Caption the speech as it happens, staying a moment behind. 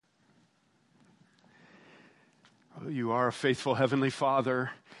You are a faithful Heavenly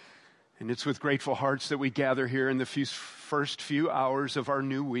Father, and it's with grateful hearts that we gather here in the first few hours of our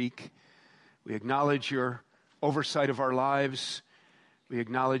new week. We acknowledge your oversight of our lives. We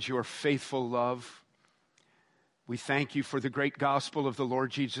acknowledge your faithful love. We thank you for the great gospel of the Lord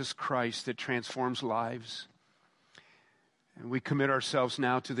Jesus Christ that transforms lives. And we commit ourselves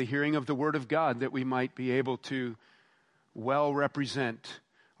now to the hearing of the Word of God that we might be able to well represent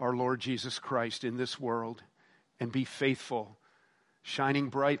our Lord Jesus Christ in this world and be faithful, shining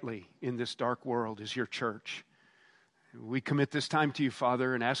brightly in this dark world as your church. We commit this time to you,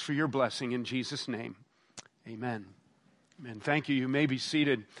 Father, and ask for your blessing in Jesus' name. Amen. Amen. Thank you. You may be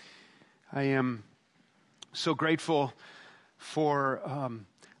seated. I am so grateful for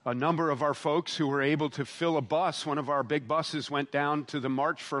a number of our folks who were able to fill a bus. One of our big buses went down to the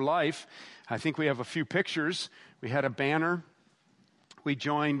March for Life. I think we have a few pictures. We had a banner. We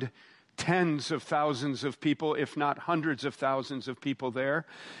joined tens of thousands of people, if not hundreds of thousands of people there.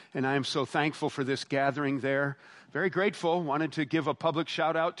 And I am so thankful for this gathering there. Very grateful. Wanted to give a public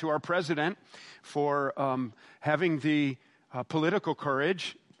shout out to our president for having the political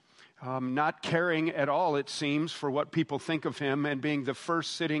courage, not caring at all, it seems, for what people think of him, and being the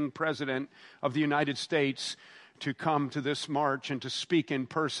first sitting president of the United States to come to this march and to speak in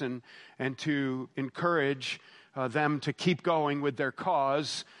person and to encourage them to keep going with their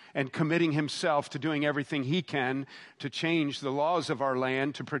cause and committing himself to doing everything he can to change the laws of our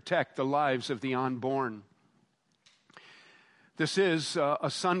land to protect the lives of the unborn. This is a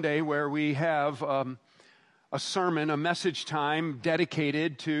Sunday where we have a sermon, a message time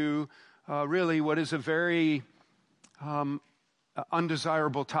dedicated to really what is a very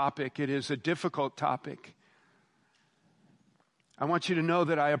undesirable topic. It is a difficult topic. I want you to know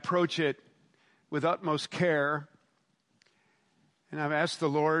that I approach it with utmost care. And I've asked the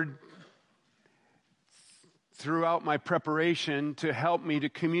Lord throughout my preparation to help me to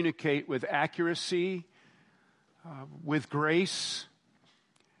communicate with accuracy, with grace.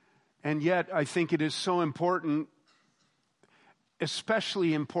 And yet I think it is so important,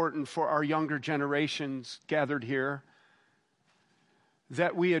 especially important for our younger generations gathered here,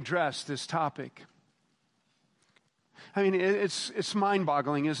 that we address this topic. I mean, it's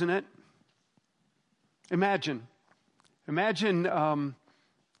mind-boggling, isn't it? Imagine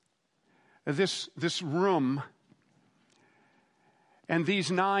this room, and these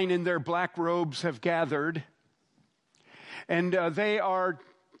 9 in their black robes have gathered, and they are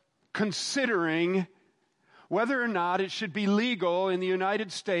considering whether or not it should be legal in the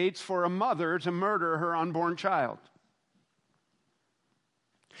United States for a mother to murder her unborn child.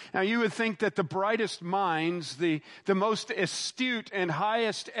 Now, you would think that the brightest minds, the most astute and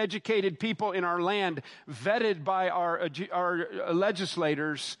highest educated people in our land, vetted by our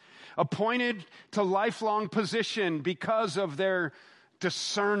legislators, appointed to lifelong position because of their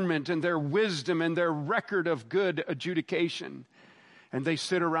discernment and their wisdom and their record of good adjudication. And they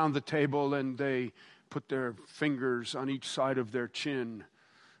sit around the table and they put their fingers on each side of their chin.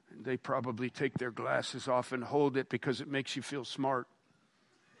 And they probably take their glasses off and hold it because it makes you feel smart.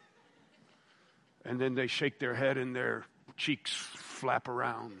 And then they shake their head and their cheeks flap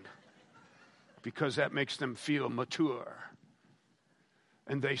around because that makes them feel mature.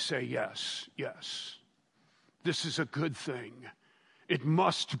 And they say, yes, this is a good thing. It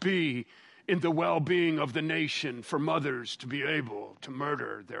must be in the well-being of the nation for mothers to be able to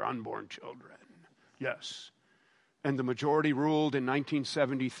murder their unborn children. Yes. And the majority ruled in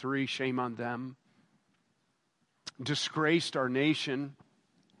 1973, shame on them, disgraced our nation,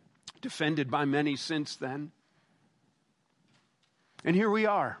 defended by many since then. And here we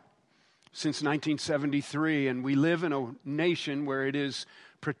are since 1973, and we live in a nation where it is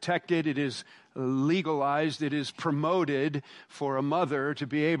protected, it is legalized, it is promoted for a mother to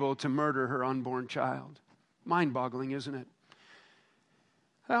be able to murder her unborn child. Mind-boggling, isn't it?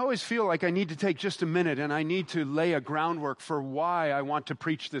 I always feel like I need to take just a minute and I need to lay a groundwork for why I want to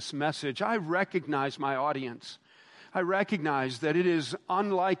preach this message. I recognize my audience. I recognize that it is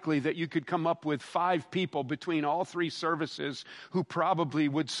unlikely that you could come up with 5 people between all 3 services who probably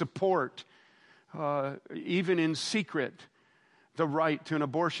would support, even in secret, the right to an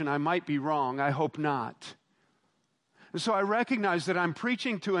abortion. I might be wrong. I hope not. And so I recognize that I'm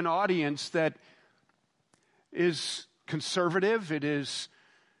preaching to an audience that is conservative. It is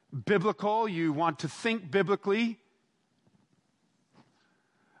biblical. You want to think biblically.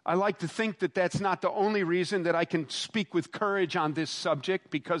 I like to think that that's not the only reason that I can speak with courage on this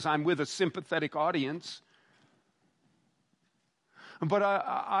subject, because I'm with a sympathetic audience. But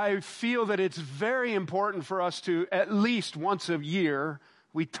I feel that it's very important for us to, at least once a year,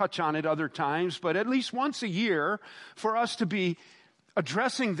 We touch on it other times, but at least once a year for us to be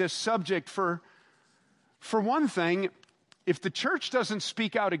addressing this subject. For one thing, if the church doesn't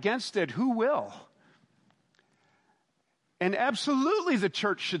speak out against it, who will? And absolutely the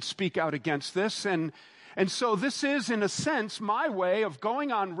church should speak out against this. And so this is, in a sense, my way of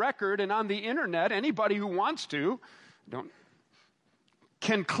going on record and on the internet. Anybody who wants to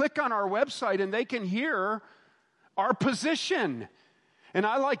can click on our website and they can hear our position. And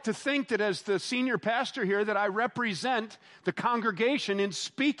I like to think that as the senior pastor here, that I represent the congregation in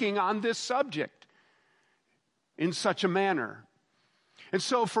speaking on this subject in such a manner. And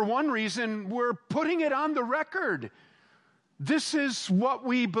so for one reason, we're putting it on the record. This is what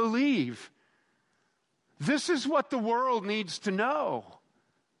we believe. This is what the world needs to know.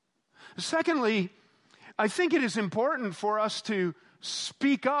 Secondly, I think it is important for us to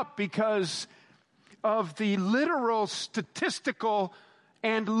speak up because of the literal, statistical,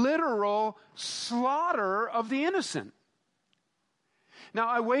 and literal slaughter of the innocent. Now,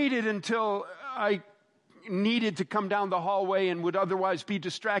 I waited until I needed to come down the hallway and would otherwise be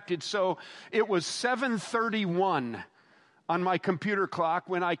distracted, so it was 7:31 on my computer clock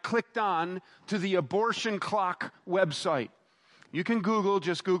when I clicked on to the abortion clock website. You can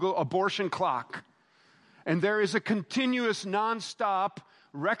just Google abortion clock. And there is a continuous, nonstop,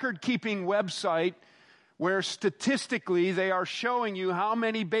 record-keeping website where statistically they are showing you how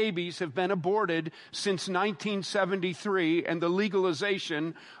many babies have been aborted since 1973 and the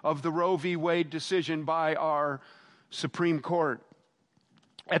legalization of the Roe v. Wade decision by our Supreme Court.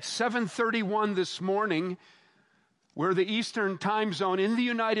 At 7:31 this morning, we're the Eastern time zone in the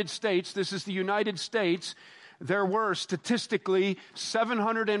United States. This is the United States. There were statistically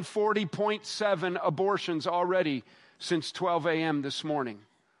 740.7 abortions already since 12 a.m. this morning.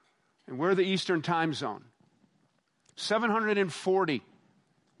 And we're the Eastern time zone. 740,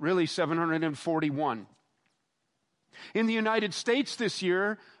 really 741. In the United States this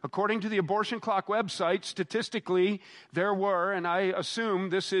year, according to the Abortion Clock website, statistically there were, and I assume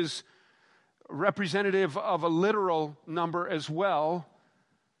this is representative of a literal number as well,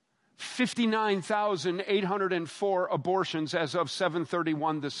 59,804 abortions as of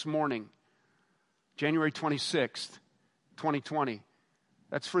 7:31 this morning, January 26th, 2020.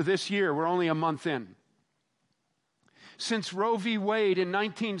 That's for this year. We're only a month in. Since Roe v. Wade in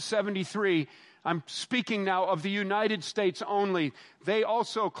 1973, I'm speaking now of the United States only. They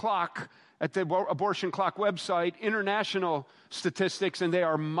also clock at the Abortion Clock website international statistics, and they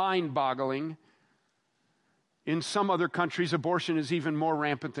are mind-boggling. In some other countries, abortion is even more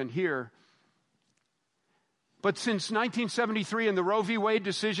rampant than here. But since 1973 and the Roe v. Wade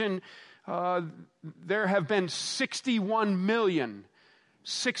decision, there have been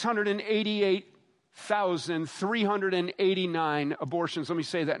 61,688,389 abortions. Let me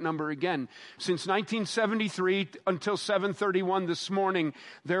say that number again. Since 1973 until 7:31 this morning,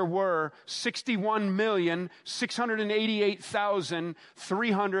 there were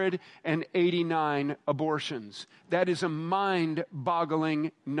 61,688,389 abortions. That is a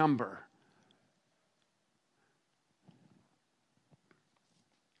mind-boggling number.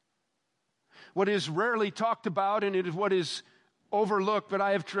 What is rarely talked about, and it is what is overlooked, but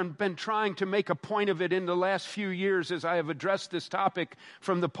I have been trying to make a point of it in the last few years as I have addressed this topic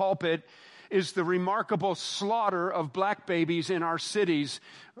from the pulpit, is the remarkable slaughter of black babies in our cities.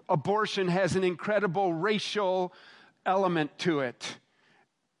 Abortion has an incredible racial element to it.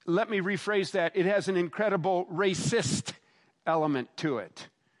 Let me rephrase that. It has an incredible racist element to it.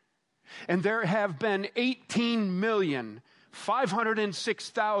 And there have been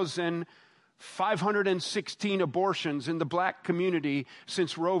 18,506,516 abortions in the black community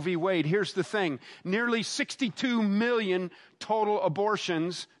since Roe v. Wade. Here's the thing. Nearly 62 million total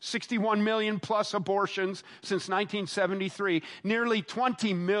abortions, 61 million plus abortions since 1973. Nearly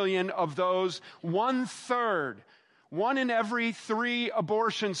 20 million of those, 1/3, 1 in every 3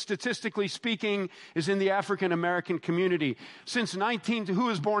 abortions, statistically speaking, is in the African American community. Who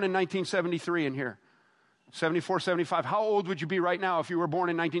was born in 1973 in here? 74, 75. How old would you be right now if you were born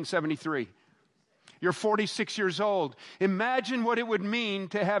in 1973? You're 46 years old. Imagine what it would mean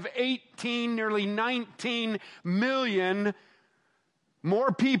to have 18, nearly 19 million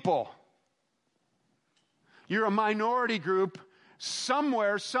more people. You're a minority group.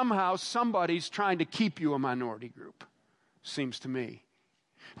 Somewhere, somehow, somebody's trying to keep you a minority group, seems to me.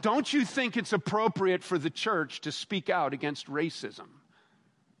 Don't you think it's appropriate for the church to speak out against racism?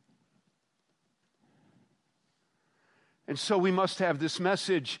 And so we must have this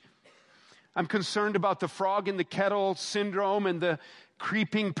message. I'm concerned about the frog in the kettle syndrome and the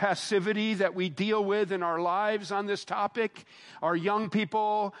creeping passivity that we deal with in our lives on this topic. Our young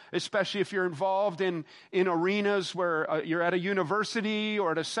people, especially if you're involved in arenas where you're at a university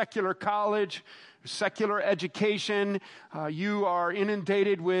or at a secular college, secular education, you are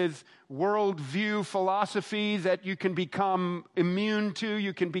inundated with worldview philosophy that you can become immune to,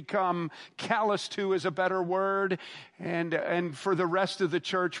 you can become callous to is a better word, and for the rest of the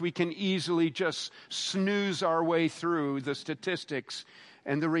church, we can easily just snooze our way through the statistics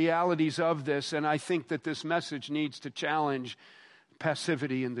and the realities of this, and I think that this message needs to challenge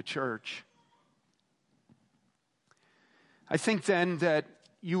passivity in the church. I think then that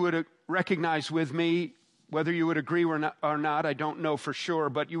you would recognize with me, whether you would agree or not, I don't know for sure,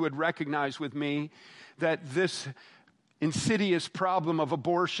 but you would recognize with me that this insidious problem of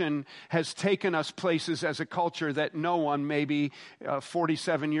abortion has taken us places as a culture that no one maybe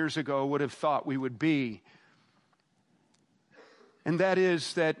 47 years ago would have thought we would be. And that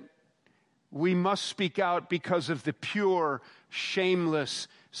is that we must speak out because of the pure, shameless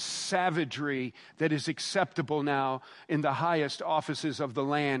savagery that is acceptable now in the highest offices of the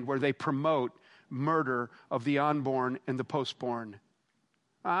land, where they promote murder of the unborn and the postborn.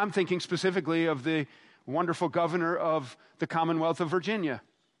 I'm thinking specifically of the wonderful governor of the Commonwealth of Virginia,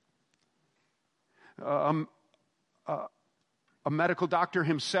 a medical doctor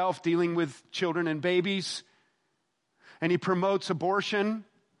himself dealing with children and babies, and he promotes abortion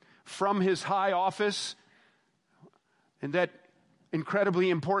from his high office in that incredibly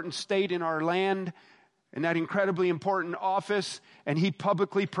important state in our land, in that incredibly important office, and he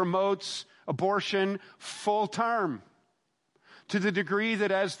publicly promotes abortion full term, to the degree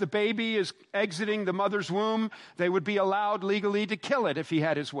that as the baby is exiting the mother's womb, they would be allowed legally to kill it if he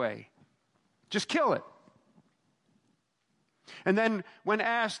had his way. Just kill it. And then when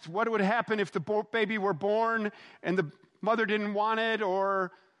asked what would happen if the baby were born and the mother didn't want it,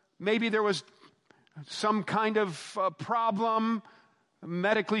 or maybe there was some kind of problem,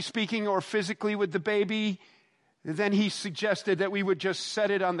 medically speaking or physically, with the baby, then he suggested that we would just set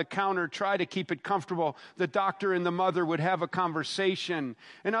it on the counter, try to keep it comfortable. The doctor and the mother would have a conversation.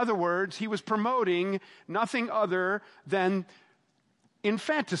 In other words, he was promoting nothing other than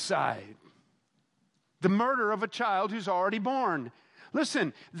infanticide, the murder of a child who's already born.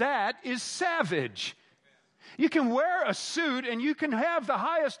 Listen, that is savage. You can wear a suit and you can have the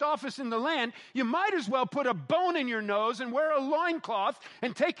highest office in the land. You might as well put a bone in your nose and wear a loincloth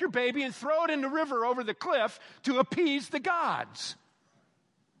and take your baby and throw it in the river over the cliff to appease the gods.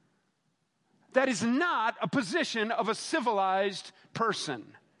 That is not a position of a civilized person.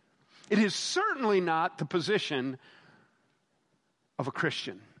 It is certainly not the position of a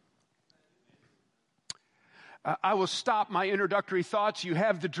Christian. I will stop my introductory thoughts. You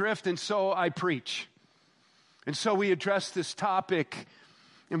have the drift, and so I preach. And so we address this topic,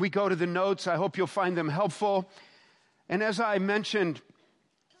 and we go to the notes. I hope you'll find them helpful. And as I mentioned,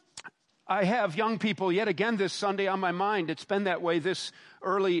 I have young people yet again this Sunday on my mind. It's been that way this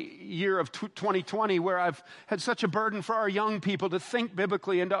early year of 2020, where I've had such a burden for our young people to think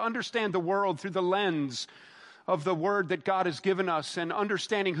biblically and to understand the world through the lens of the word that God has given us and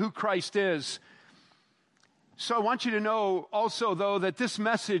understanding who Christ is. So I want you to know also, though, that this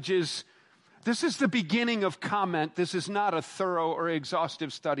message is the beginning of comment. This is not a thorough or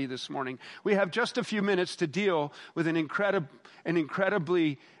exhaustive study this morning. We have just a few minutes to deal with an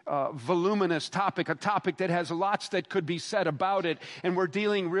incredibly voluminous topic, a topic that has lots that could be said about it, and we're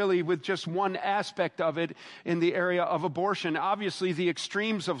dealing really with just one aspect of it in the area of abortion. Obviously, the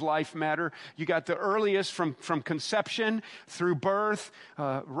extremes of life matter. You got the earliest from conception through birth,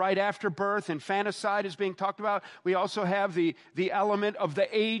 right after birth, infanticide is being talked about. We also have the element of the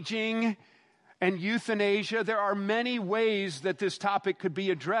aging and euthanasia. There are many ways that this topic could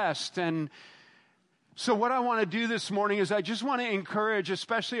be addressed. And so what I want to do this morning is I just want to encourage,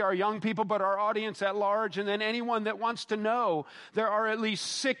 especially our young people, but our audience at large, and then anyone that wants to know, there are at least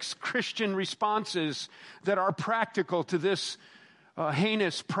 6 Christian responses that are practical to this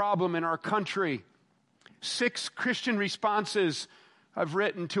heinous problem in our country. 6 Christian responses I've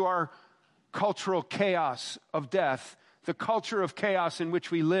written to our cultural chaos of death, the culture of chaos in which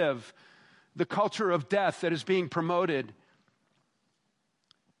we live, the culture of death that is being promoted.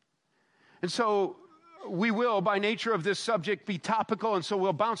 And so we will, by nature of this subject, be topical, and so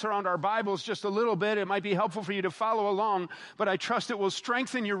we'll bounce around our Bibles just a little bit. It might be helpful for you to follow along, but I trust it will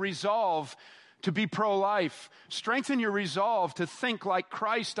strengthen your resolve to be pro-life, strengthen your resolve to think like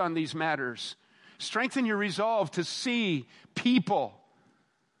Christ on these matters, strengthen your resolve to see people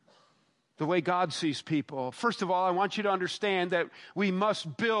the way God sees people. First of all, I want you to understand that we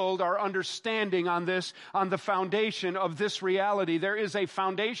must build our understanding on this, on the foundation of this reality. There is a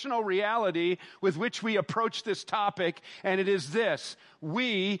foundational reality with which we approach this topic, and it is this: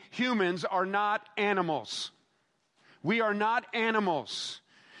 we humans are not animals. We are not animals.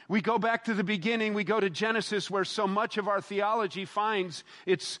 We go back to the beginning, we go to Genesis, where so much of our theology finds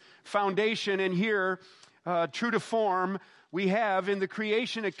its foundation, and here, true to form, we have in the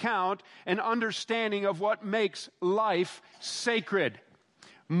creation account an understanding of what makes life sacred.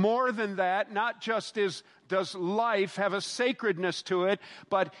 More than that, not just does life have a sacredness to it,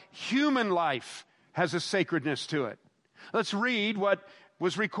 but human life has a sacredness to it. Let's read what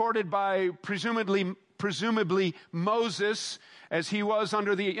was recorded by presumably Moses, as he was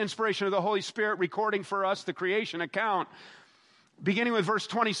under the inspiration of the Holy Spirit recording for us the creation account. Beginning with verse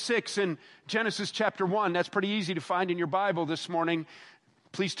 26 in Genesis chapter 1. That's pretty easy to find in your Bible this morning.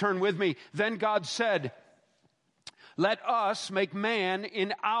 Please turn with me. Then God said, "Let us make man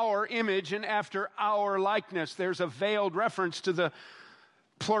in our image and after our likeness." There's a veiled reference to the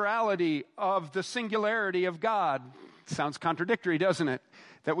plurality of the singularity of God. Sounds contradictory, doesn't it?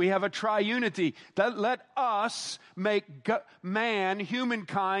 That we have a triunity. That let us make man,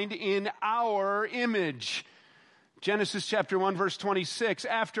 humankind, in our image. Genesis chapter 1, verse 26,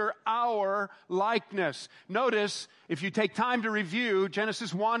 after our likeness. Notice, if you take time to review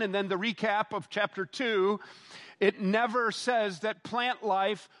Genesis 1 and then the recap of chapter 2, it never says that plant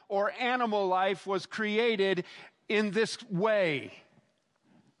life or animal life was created in this way.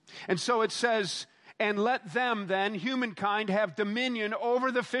 And so it says, "And let them then, humankind, have dominion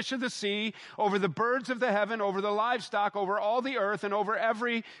over the fish of the sea, over the birds of the heaven, over the livestock, over all the earth, and over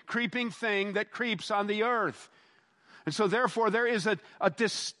every creeping thing that creeps on the earth." And so therefore there is a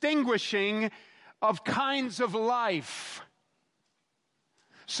distinguishing of kinds of life.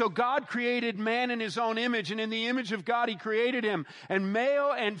 So God created man in his own image, and in the image of God he created him. And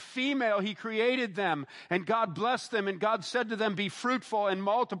male and female he created them. And God blessed them, and God said to them, "Be fruitful and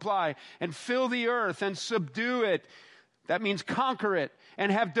multiply, and fill the earth and subdue it." That means conquer it,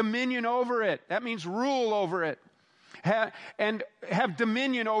 and have dominion over it. That means rule over it. And have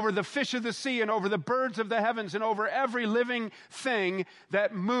dominion over the fish of the sea, and over the birds of the heavens, and over every living thing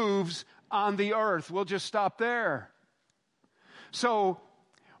that moves on the earth. We'll just stop there. So,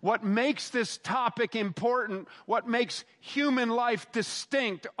 what makes this topic important, what makes human life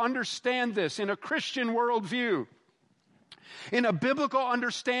distinct, understand this in a Christian worldview, in a biblical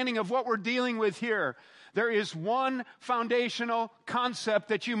understanding of what we're dealing with here. There is one foundational concept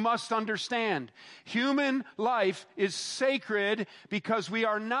that you must understand. Human life is sacred because we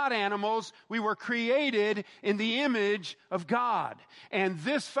are not animals. We were created in the image of God. And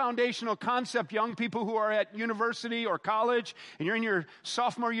this foundational concept, young people who are at university or college, and you're in your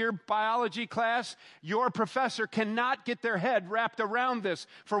sophomore year biology class, your professor cannot get their head wrapped around this.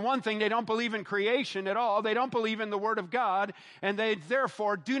 For one thing, they don't believe in creation at all. They don't believe in the Word of God, and they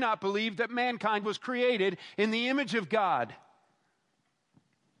therefore do not believe that mankind was created in the image of God.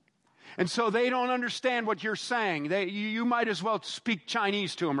 And so they don't understand what you're saying. You might as well speak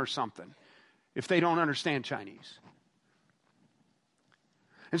Chinese to them or something if they don't understand Chinese.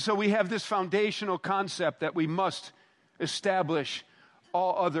 And so we have this foundational concept that we must establish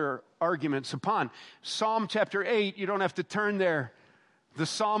all other arguments upon. Psalm chapter 8, you don't have to turn there. The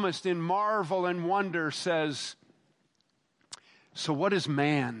psalmist in marvel and wonder says, "So what is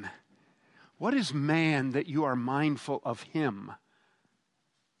man? What is man that you are mindful of him?"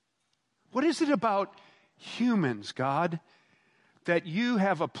 What is it about humans, God, that you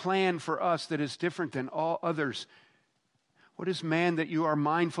have a plan for us that is different than all others? What is man that you are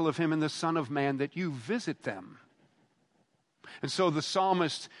mindful of him, and the Son of Man that you visit them? And so the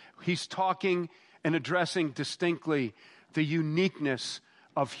psalmist, he's talking and addressing distinctly the uniqueness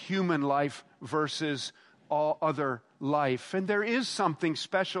of human life versus all other life. And there is something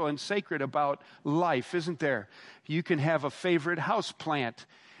special and sacred about life, isn't there? You can have a favorite house plant,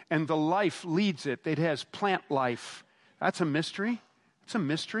 and the life leads it. It has plant life. That's a mystery. It's a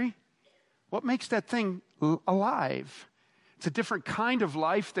mystery. What makes that thing alive? It's a different kind of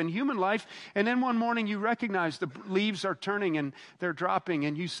life than human life. And then one morning you recognize the leaves are turning and they're dropping,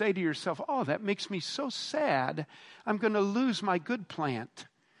 and you say to yourself, "Oh, that makes me so sad. I'm going to lose my good plant."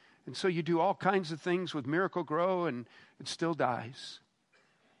 And so you do all kinds of things with Miracle-Gro, and it still dies.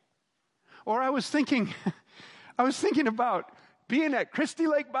 Or I was thinking about being at Christie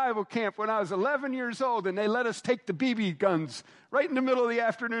Lake Bible Camp when I was 11 years old, and they let us take the BB guns right in the middle of the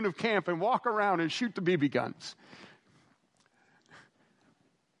afternoon of camp and walk around and shoot the BB guns.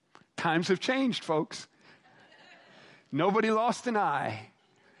 Times have changed, folks. Nobody lost an eye.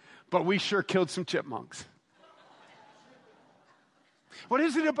 but we sure killed some chipmunks. What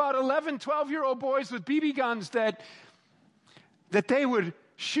is it about 11, 12-year-old boys with BB guns that they would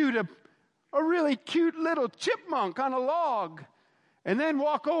shoot a really cute little chipmunk on a log and then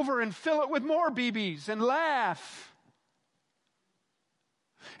walk over and fill it with more BBs and laugh?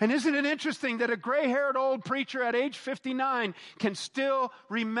 And isn't it interesting that a gray-haired old preacher at age 59 can still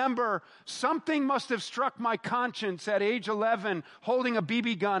remember something must have struck my conscience at age 11, holding a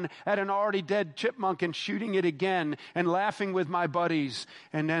BB gun at an already dead chipmunk and shooting it again and laughing with my buddies.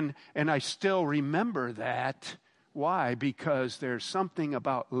 And I still remember that. Why? Because there's something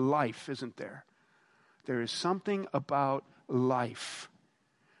about life, isn't there? There is something about life.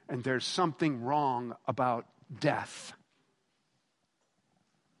 And there's something wrong about death.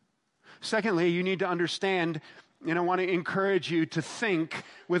 Secondly, you need to understand, and I want to encourage you to think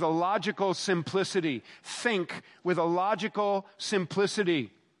with a logical simplicity. Think with a logical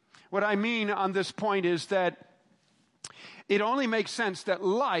simplicity. What I mean on this point is that it only makes sense that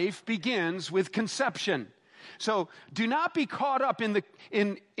life begins with conception. So do not be caught up in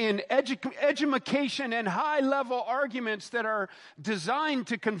education and high-level arguments that are designed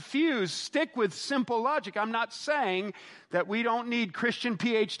to confuse. Stick with simple logic. I'm not saying that we don't need Christian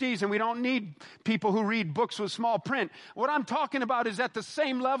PhDs and we don't need people who read books with small print. What I'm talking about is at the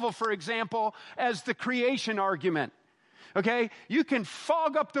same level, for example, as the creation argument. Okay? You can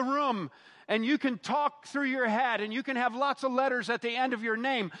fog up the room and you can talk through your head, and you can have lots of letters at the end of your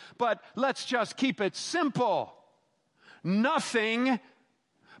name, but let's just keep it simple. Nothing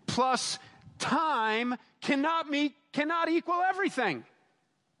plus time cannot equal everything.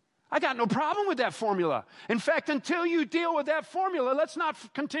 I got no problem with that formula. In fact, until you deal with that formula, let's not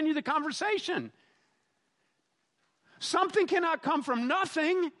continue the conversation. Something cannot come from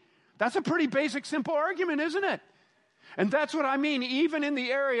nothing. That's a pretty basic, simple argument, isn't it? And that's what I mean, even in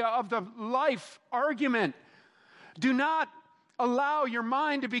the area of the life argument. Do not allow your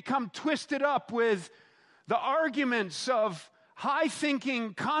mind to become twisted up with the arguments of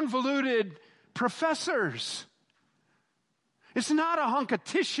high-thinking, convoluted professors. It's not a hunk of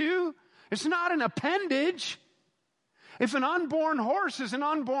tissue. It's not an appendage. If an unborn horse is an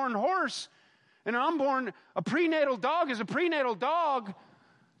unborn horse, and a prenatal dog is a prenatal dog,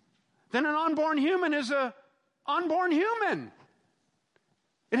 then an unborn human is a unborn human.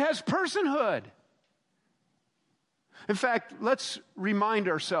 It has personhood. In fact, let's remind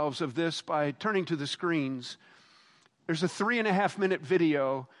ourselves of this by turning to the screens. There's a 3.5-minute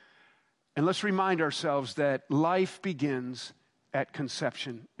video, and let's remind ourselves that life begins at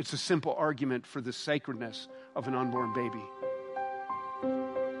conception. It's a simple argument for the sacredness of an unborn baby.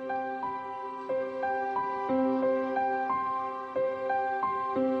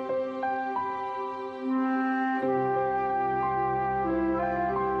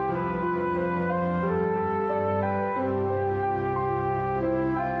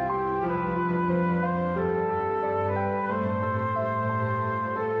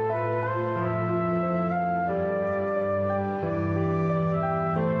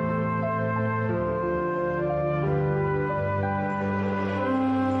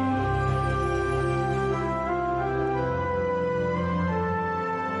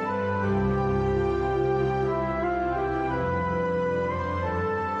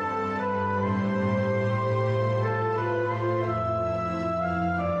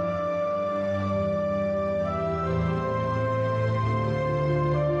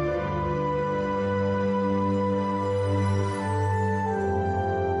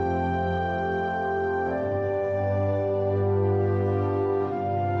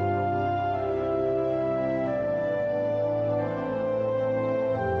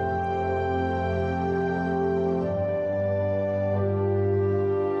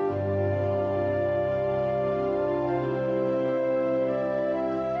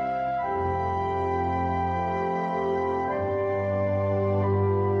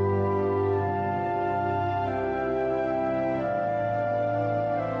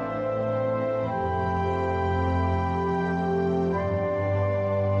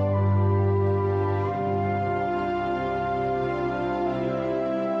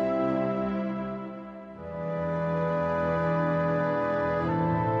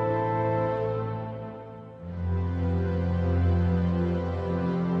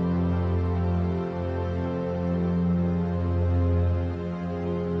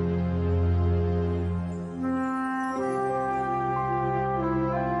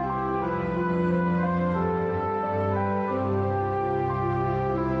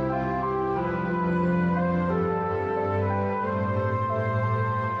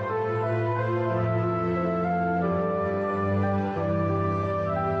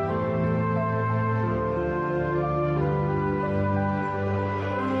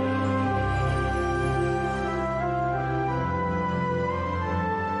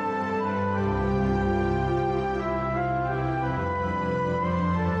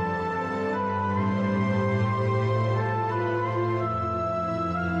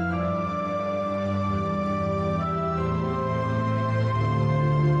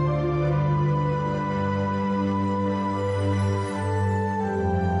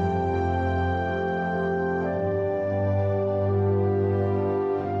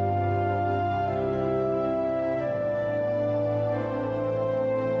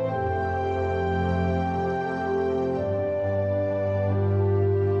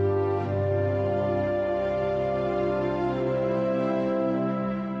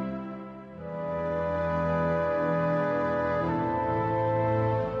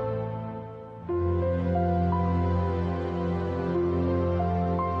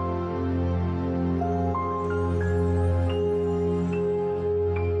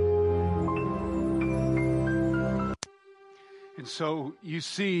 So you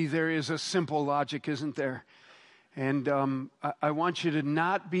see, there is a simple logic, isn't there? And I want you to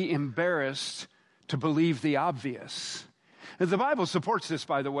not be embarrassed to believe the obvious. The Bible supports this,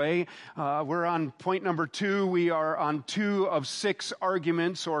 by the way. We're on point number 2. We are on 2 of 6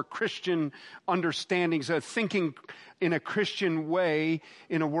 arguments or Christian understandings, thinking in a Christian way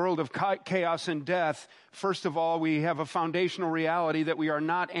in a world of chaos and death. First of all, we have a foundational reality that we are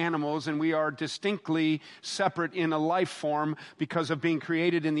not animals and we are distinctly separate in a life form because of being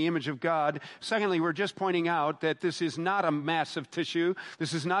created in the image of God. Secondly, we're just pointing out that this is not a massive tissue.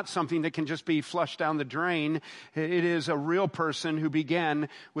 This is not something that can just be flushed down the drain. It is a real person who began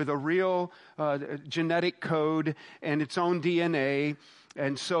with a real genetic code and its own DNA.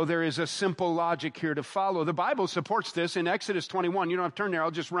 And so there is a simple logic here to follow. The Bible supports this in Exodus 21. You don't have to turn there.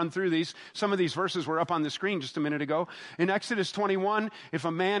 I'll just run through these. Some of these verses were up on the screen just a minute ago. In Exodus 21,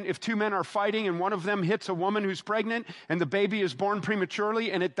 if 2 men are fighting and one of them hits a woman who's pregnant and the baby is born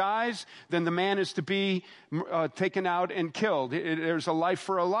prematurely and it dies, then the man is to be taken out and killed. There's a life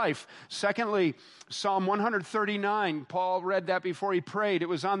for a life. Secondly, Psalm 139, Paul read that before he prayed. It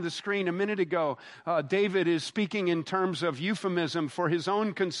was on the screen a minute ago. David is speaking in terms of euphemism for his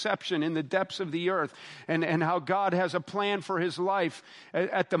own conception in the depths of the earth and how God has a plan for his life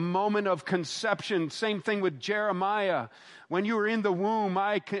at the moment of conception. Same thing with Jeremiah. When you were in the womb,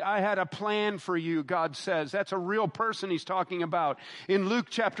 I had a plan for you, God says. That's a real person he's talking about. In Luke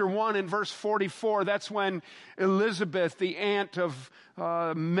chapter 1 and verse 44, that's when Elizabeth, the aunt of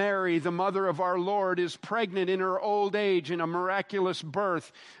Mary, the mother of our Lord, is pregnant in her old age in a miraculous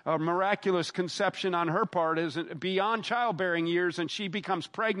birth, a miraculous conception on her part is beyond childbearing years, and she becomes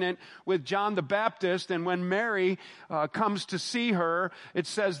pregnant with John the Baptist. And when Mary comes to see her, it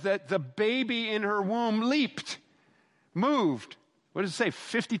says that the baby in her womb leaped, moved. What does it say?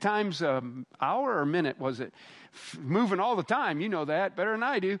 50 times an hour or a minute, was it? Moving all the time. You know that better than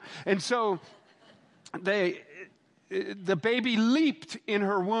I do. And so the baby leaped in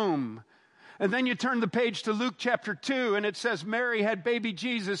her womb. And then you turn the page to Luke chapter 2, and it says Mary had baby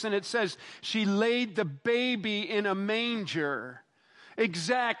Jesus, and it says she laid the baby in a manger.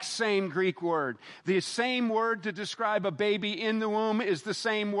 Exact same Greek word. The same word to describe a baby in the womb is the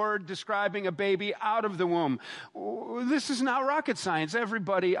same word describing a baby out of the womb. This is not rocket science.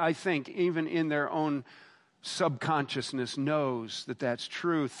 Everybody, I think, even in their own subconsciousness, knows that that's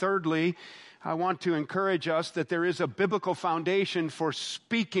true. Thirdly, I want to encourage us that there is a biblical foundation for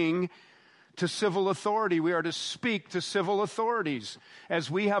speaking to civil authority. We are to speak to civil authorities. As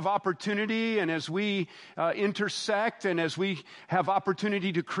we have opportunity and as we intersect and as we have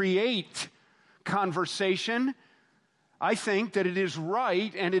opportunity to create conversation, I think that it is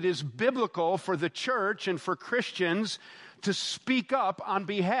right and it is biblical for the church and for Christians to speak up on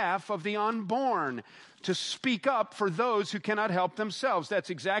behalf of the unborn, to speak up for those who cannot help themselves. That's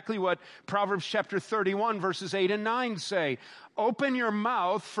exactly what Proverbs chapter 31, verses 8 and 9 say. Open your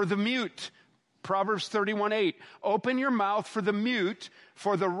mouth for the mute. Proverbs 31:8. Open your mouth for the mute,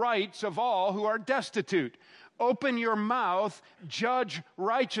 for the rights of all who are destitute. Open your mouth, judge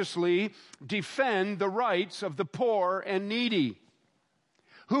righteously, defend the rights of the poor and needy.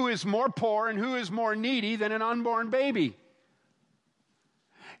 Who is more poor and who is more needy than an unborn baby?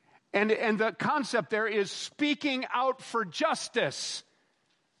 And the concept there is speaking out for justice.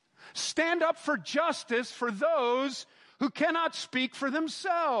 Stand up for justice for those who cannot speak for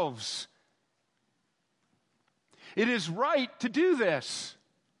themselves. It is right to do this.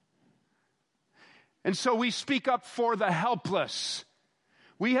 And so we speak up for the helpless.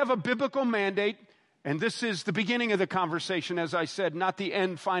 We have a biblical mandate, and this is the beginning of the conversation, as I said, not the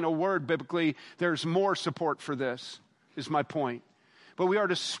end final word biblically. There's more support for this, is my point. But we are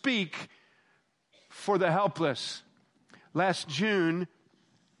to speak for the helpless. Last June,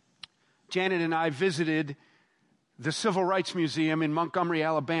 Janet and I visited the Civil Rights Museum in Montgomery,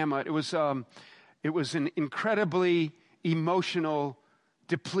 Alabama. It was an incredibly emotionally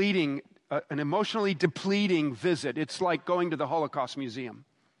depleting visit. It's like going to the Holocaust Museum.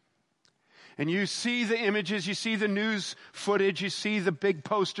 And you see the images, you see the news footage, you see the big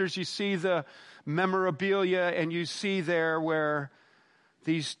posters, you see the memorabilia, and you see there where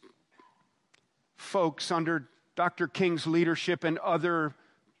these folks under Dr. King's leadership and other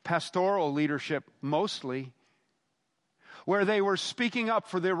pastoral leadership mostly, where they were speaking up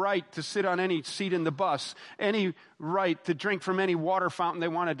for their right to sit on any seat in the bus, any right to drink from any water fountain they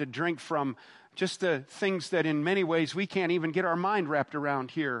wanted to drink from, just the things that in many ways we can't even get our mind wrapped around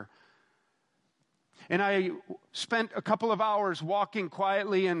here. And I spent a couple of hours walking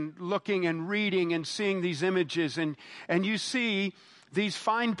quietly and looking and reading and seeing these images, and you see these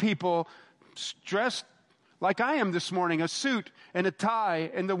fine people dressed like I am this morning, a suit and a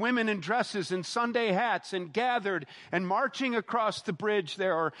tie, and the women in dresses and Sunday hats, and gathered and marching across the bridge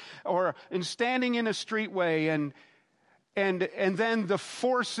there, or and standing in a streetway, and then the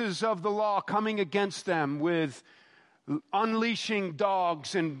forces of the law coming against them with unleashing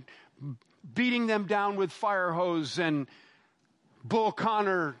dogs and beating them down with fire hose, and Bull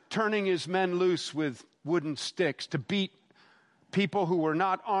Connor turning his men loose with wooden sticks to beat people who were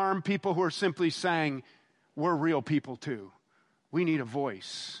not armed, people who were simply saying, we're real people too. We need a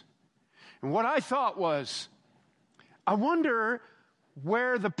voice. And what I thought was, I wonder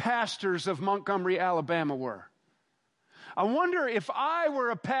where the pastors of Montgomery, Alabama were. I wonder if I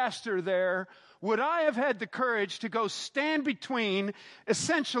were a pastor there, would I have had the courage to go stand between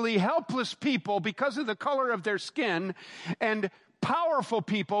essentially helpless people because of the color of their skin and powerful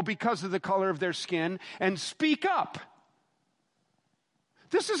people because of the color of their skin and speak up?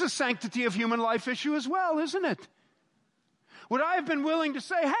 This is a sanctity of human life issue as well, isn't it? Would I have been willing to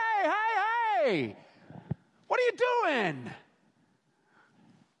say, hey, what are you doing?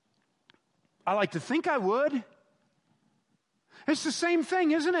 I like to think I would. It's the same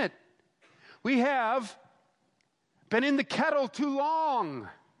thing, isn't it? We have been in the kettle too long.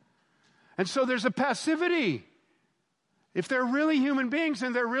 And so there's a passivity. If they're really human beings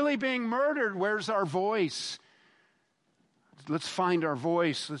and they're really being murdered, where's our voice? Let's find our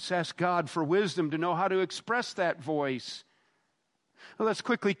voice. Let's ask God for wisdom to know how to express that voice. Well, let's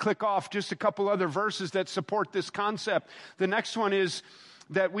quickly click off just a couple other verses that support this concept. The next one is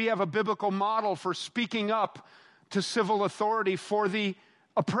that we have a biblical model for speaking up to civil authority for the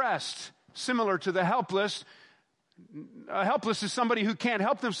oppressed, similar to the helpless. Helpless is somebody who can't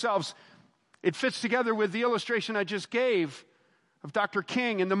help themselves. It fits together with the illustration I just gave of Dr.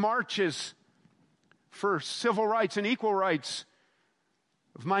 King and the marches for civil rights and equal rights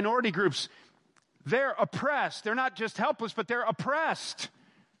of minority groups. They're oppressed. They're not just helpless, but they're oppressed.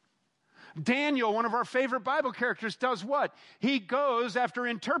 Daniel, one of our favorite Bible characters, does what? He goes, after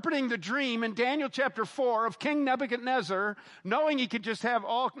interpreting the dream in Daniel chapter 4 of King Nebuchadnezzar, knowing he could just have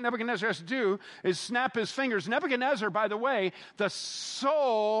all Nebuchadnezzar has to do is snap his fingers. Nebuchadnezzar, by the way, the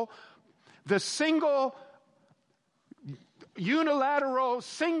single unilateral,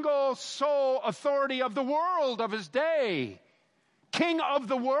 single soul authority of the world of his day. King of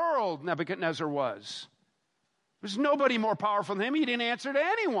the world, Nebuchadnezzar was. There's nobody more powerful than him. He didn't answer to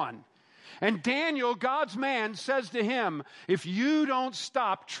anyone. And Daniel, God's man, says to him, if you don't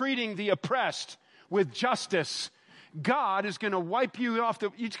stop treating the oppressed with justice, God is going to wipe you off.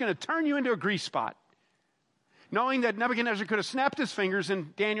 He's going to turn you into a grease spot. Knowing that Nebuchadnezzar could have snapped his fingers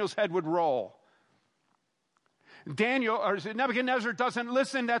and Daniel's head would roll. Nebuchadnezzar doesn't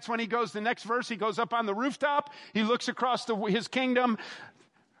listen. That's when he goes, the next verse, he goes up on the rooftop. He looks across his kingdom,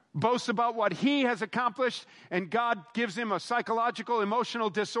 boasts about what he has accomplished, and God gives him a psychological, emotional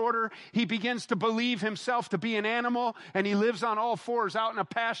disorder. He begins to believe himself to be an animal, and he lives on all fours out in a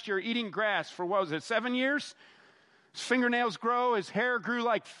pasture eating grass for, 7 years? His fingernails grow, his hair grew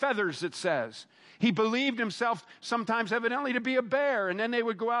like feathers, it says. He believed himself sometimes evidently to be a bear, and then they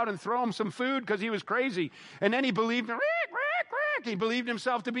would go out and throw him some food because he was crazy. And then he believed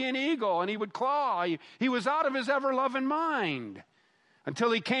himself to be an eagle, and he would claw. He was out of his ever-loving mind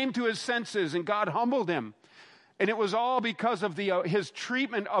until he came to his senses, and God humbled him. And it was all because of his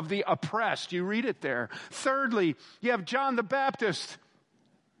treatment of the oppressed. You read it there. Thirdly, you have John the Baptist.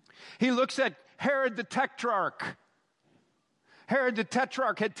 He looks at Herod the Tetrarch. Herod the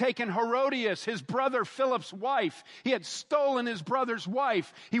Tetrarch had taken Herodias, his brother Philip's wife. He had stolen his brother's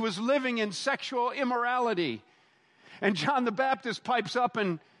wife. He was living in sexual immorality. And John the Baptist pipes up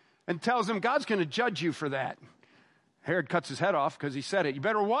and tells him, God's going to judge you for that. Herod cuts his head off because he said it. You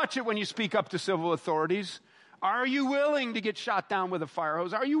better watch it when you speak up to civil authorities. Are you willing to get shot down with a fire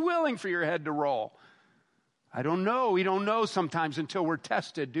hose? Are you willing for your head to roll? I don't know. We don't know sometimes until we're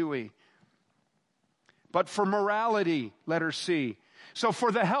tested, do we? But for morality, letter C. So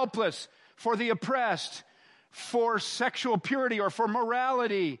for the helpless, for the oppressed, for sexual purity or for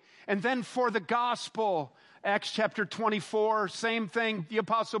morality, and then for the gospel. Acts chapter 24, same thing. The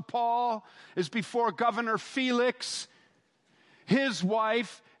Apostle Paul is before Governor Felix. His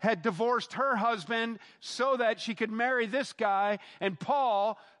wife had divorced her husband so that she could marry this guy. And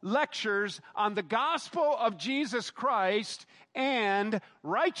Paul lectures on the gospel of Jesus Christ and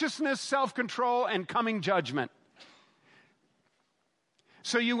righteousness, self-control, and coming judgment.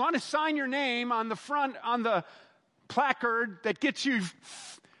 So you want to sign your name on the front, on the placard that gets you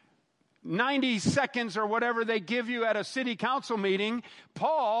 90 seconds or whatever they give you at a city council meeting,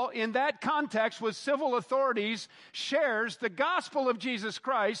 Paul, in that context with civil authorities, shares the gospel of Jesus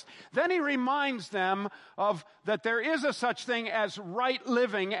Christ. Then he reminds them of that there is a such thing as right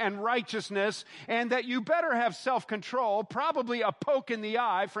living and righteousness, and that you better have self-control, probably a poke in the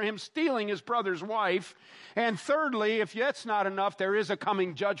eye for him stealing his brother's wife. And thirdly, if that's not enough, there is a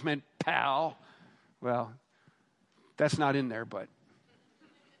coming judgment, pal. Well, that's not in there, but...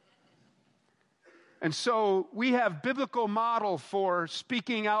 And so we have biblical model for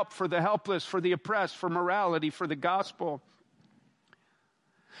speaking out for the helpless, for the oppressed, for morality, for the gospel.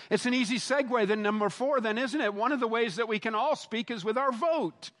 It's an easy segue then number 4 then, isn't it? One of the ways that we can all speak is with our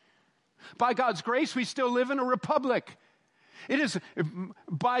vote. By God's grace, we still live in a republic. It is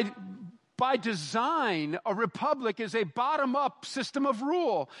by design, a republic is a bottom-up system of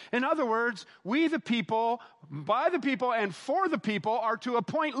rule. In other words, we the people, by the people, and for the people are to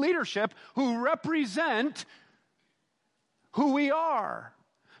appoint leadership who represent who we are.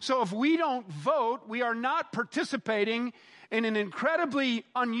 So if we don't vote, we are not participating in an incredibly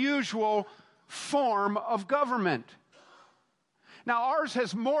unusual form of government. Now, ours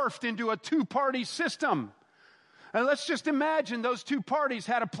has morphed into a two-party system. And let's just imagine those two parties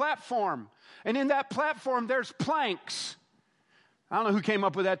had a platform. And in that platform, there's planks. I don't know who came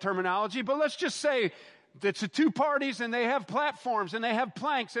up with that terminology, but let's just say it's the two parties and they have platforms and they have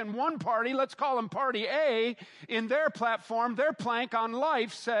planks. And one party, let's call them Party A, in their platform, their plank on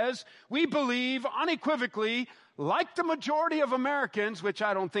life says, we believe unequivocally, like the majority of Americans, which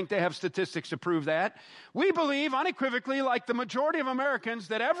I don't think they have statistics to prove that, we believe unequivocally, like the majority of Americans,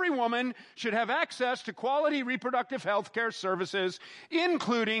 that every woman should have access to quality reproductive health care services,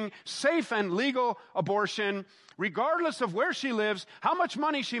 including safe and legal abortion, regardless of where she lives, how much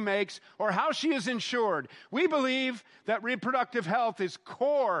money she makes, or how she is insured. We believe that reproductive health is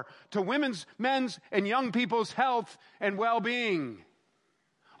core to women's, men's, and young people's health and well-being.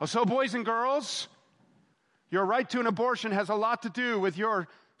 So, boys and girls, your right to an abortion has a lot to do with your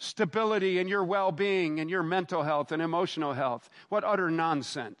stability and your well-being and your mental health and emotional health. What utter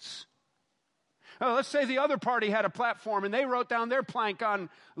nonsense. Let's say the other party had a platform and they wrote down their plank on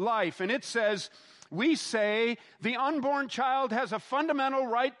life, and it says, we say the unborn child has a fundamental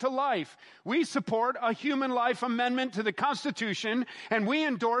right to life. We support a human life amendment to the Constitution, and we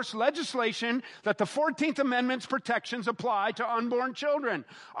endorse legislation that the 14th Amendment's protections apply to unborn children.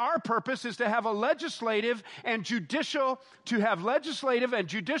 Our purpose is to have legislative and judicial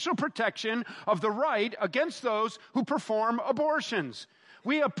protection of the right against those who perform abortions.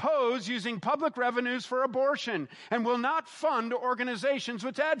 We oppose using public revenues for abortion and will not fund organizations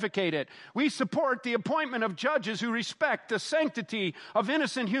which advocate it. We support the appointment of judges who respect the sanctity of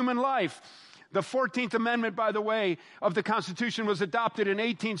innocent human life. The 14th Amendment, by the way, of the Constitution was adopted in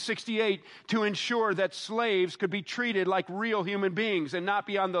 1868 to ensure that slaves could be treated like real human beings and not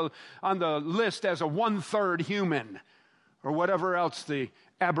be on the list as a one-third human or whatever else the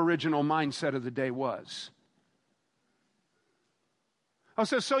Aboriginal mindset of the day was.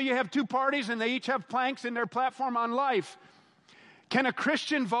 So you have two parties and they each have planks in their platform on life. Can a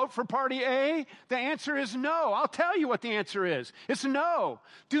Christian vote for Party A? The answer is no. I'll tell you what the answer is. It's no.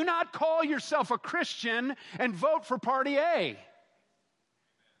 Do not call yourself a Christian and vote for Party A.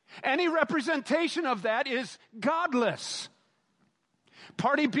 Any representation of that is godless.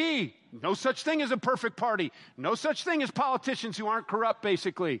 Party B, no such thing as a perfect party. No such thing as politicians who aren't corrupt,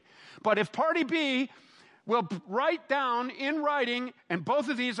 basically. But if Party B will write down in writing, and both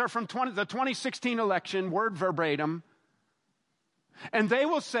of these are from the 2016 election, word verbatim, and they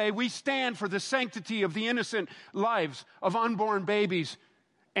will say, we stand for the sanctity of the innocent lives of unborn babies,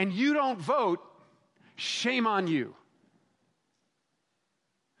 and you don't vote, shame on you.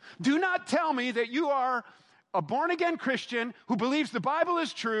 Do not tell me that you are a born-again Christian who believes the Bible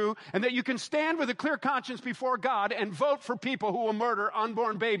is true and that you can stand with a clear conscience before God and vote for people who will murder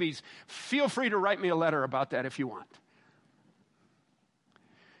unborn babies. Feel free to write me a letter about that if you want.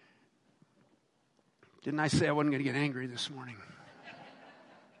 Didn't I say I wasn't going to get angry this morning?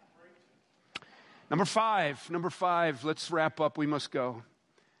 Number five, let's wrap up. We must go.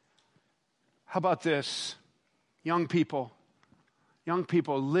 How about this? Young people,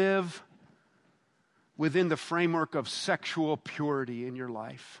 live within the framework of sexual purity in your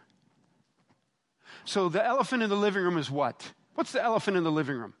life. So the elephant in the living room is what? What's the elephant in the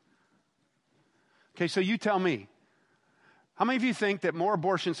living room? Okay, so you tell me. How many of you think that more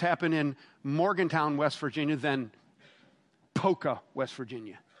abortions happen in Morgantown, West Virginia than Poca, West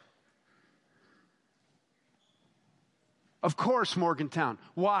Virginia? Of course, Morgantown.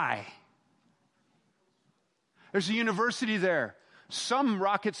 Why? There's a university there. Some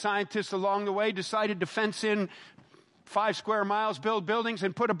rocket scientists along the way decided to fence in 5 square miles, build buildings,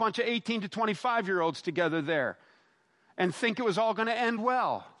 and put a bunch of 18 to 25-year-olds together there and think it was all going to end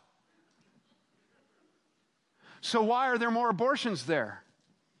well. So why are there more abortions there?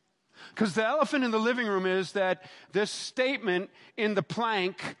 Because the elephant in the living room is that this statement in the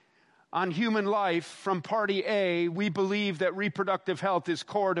plank on human life from Party A, we believe that reproductive health is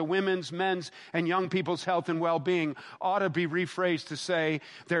core to women's, men's, and young people's health and well-being, ought to be rephrased to say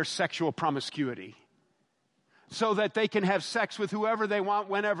their sexual promiscuity. So that they can have sex with whoever they want,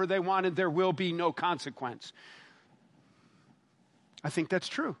 whenever they want, and there will be no consequence. I think that's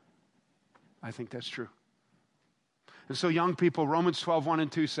true. I think that's true. And so young people, Romans 12, 1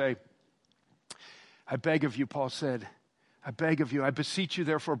 and 2 say, I beg of you, Paul said, I beg of you, I beseech you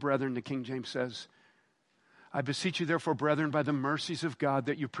therefore, brethren, the King James says, I beseech you therefore, brethren, by the mercies of God,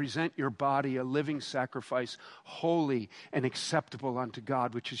 that you present your body a living sacrifice, holy and acceptable unto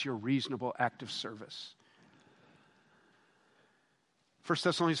God, which is your reasonable act of service. 1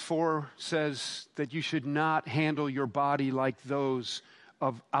 Thessalonians 4 says that you should not handle your body like those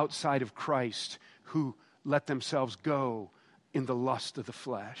of outside of Christ who let themselves go in the lust of the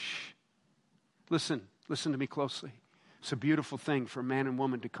flesh. Listen to me closely. It's a beautiful thing for a man and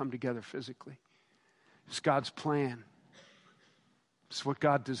woman to come together physically. It's God's plan. It's what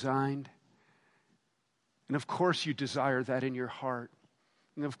God designed. And of course you desire that in your heart.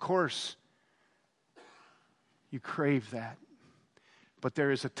 And of course you crave that. But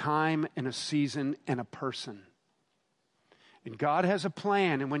there is a time and a season and a person. And God has a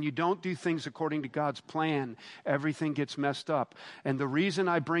plan, and when you don't do things according to God's plan, everything gets messed up. And the reason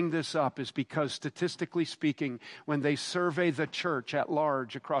I bring this up is because, statistically speaking, when they survey the church at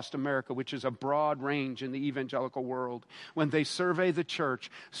large across America, which is a broad range in the evangelical world, when they survey the church,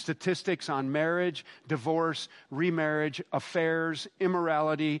 statistics on marriage, divorce, remarriage, affairs,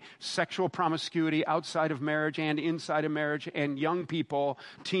 immorality, sexual promiscuity outside of marriage and inside of marriage, and young people,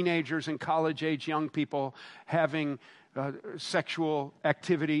 teenagers and college-age young people having sexual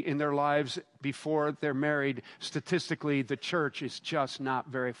activity in their lives before they're married, statistically, the church is just not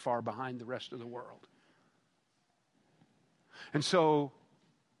very far behind the rest of the world. And so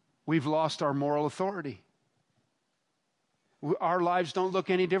we've lost our moral authority. Our lives don't look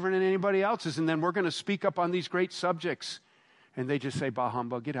any different than anybody else's, and then we're going to speak up on these great subjects, and they just say, bah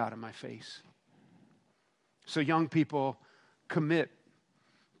humbug, get out of my face. So young people, commit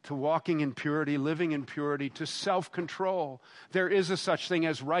to walking in purity, living in purity, to self-control. There is a such thing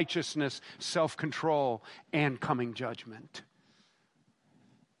as righteousness, self-control, and coming judgment.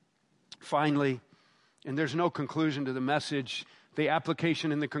 Finally, and there's no conclusion to the message, the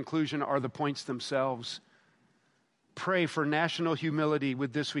application and the conclusion are the points themselves. Pray for national humility.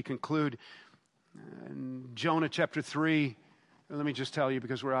 With this we conclude. In Jonah chapter 3, let me just tell you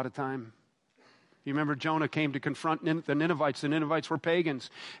because we're out of time. You remember Jonah came to confront the Ninevites. The Ninevites were pagans.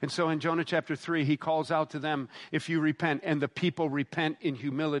 And so in Jonah chapter 3, he calls out to them, if you repent, and the people repent in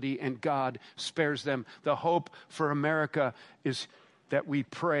humility, and God spares them. The hope for America is that we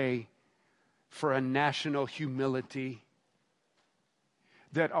pray for a national humility,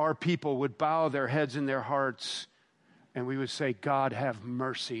 that our people would bow their heads and their hearts, and we would say, God, have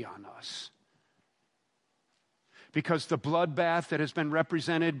mercy on us. Because the bloodbath that has been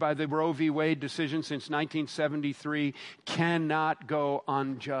represented by the Roe v. Wade decision since 1973 cannot go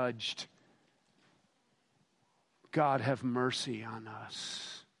unjudged. God, have mercy on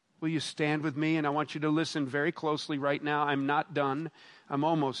us. Will you stand with me? And I want you to listen very closely right now. I'm not done. I'm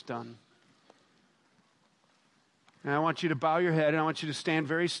almost done. And I want you to bow your head, and I want you to stand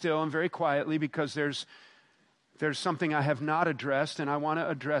very still and very quietly, because there's something I have not addressed, and I want to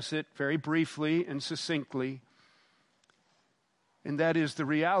address it very briefly and succinctly. And that is the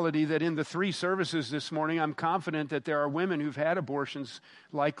reality that in the 3 services this morning, I'm confident that there are women who've had abortions,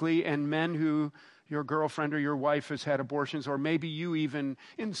 likely, and men who your girlfriend or your wife has had abortions, or maybe you even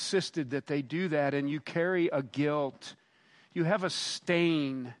insisted that they do that, and you carry a guilt. You have a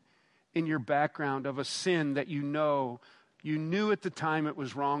stain in your background of a sin that you knew at the time it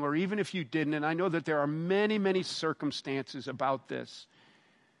was wrong, or even if you didn't, and I know that there are many, many circumstances about this.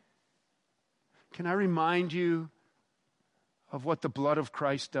 Can I remind you of what the blood of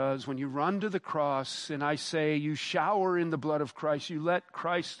Christ does? When you run to the cross, and I say you shower in the blood of Christ, you let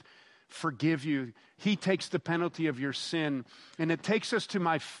Christ forgive you. He takes the penalty of your sin. And it takes us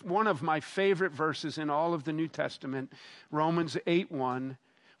to one of my favorite verses in all of the New Testament, Romans 8:1.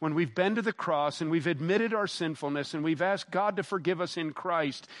 When we've been to the cross and we've admitted our sinfulness and we've asked God to forgive us in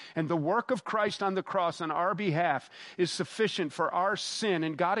Christ, and the work of Christ on the cross on our behalf is sufficient for our sin,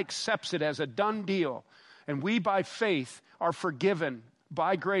 and God accepts it as a done deal, and we by faith are forgiven.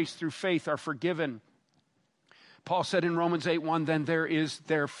 By grace, through faith, are forgiven. Paul said in Romans 8:1, then there is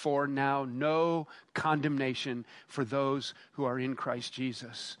therefore now no condemnation for those who are in Christ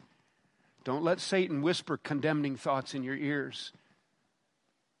Jesus. Don't let Satan whisper condemning thoughts in your ears.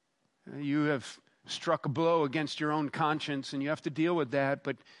 You have struck a blow against your own conscience, and you have to deal with that,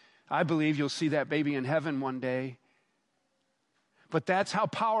 but I believe you'll see that baby in heaven one day. But that's how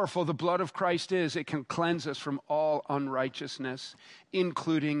powerful the blood of Christ is. It can cleanse us from all unrighteousness,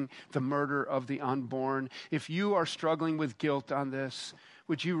 including the murder of the unborn. If you are struggling with guilt on this,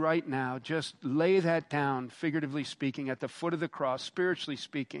 would you right now just lay that down, figuratively speaking, at the foot of the cross, spiritually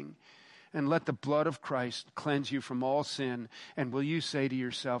speaking, and let the blood of Christ cleanse you from all sin? And will you say to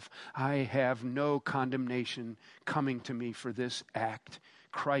yourself, I have no condemnation coming to me for this act.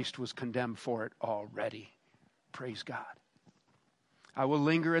 Christ was condemned for it already. Praise God. I will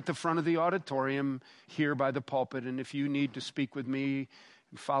linger at the front of the auditorium here by the pulpit, and if you need to speak with me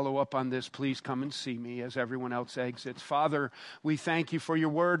and follow up on this, please come and see me as everyone else exits. Father, we thank you for your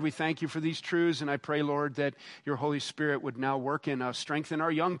word. We thank you for these truths, and I pray, Lord, that your Holy Spirit would now work in us, strengthen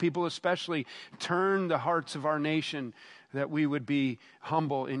our young people especially, turn the hearts of our nation, that we would be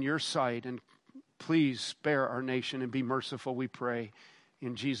humble in your sight, and please spare our nation and be merciful, we pray.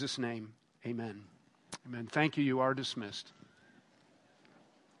 In Jesus' name, amen. Amen. Thank you. You are dismissed.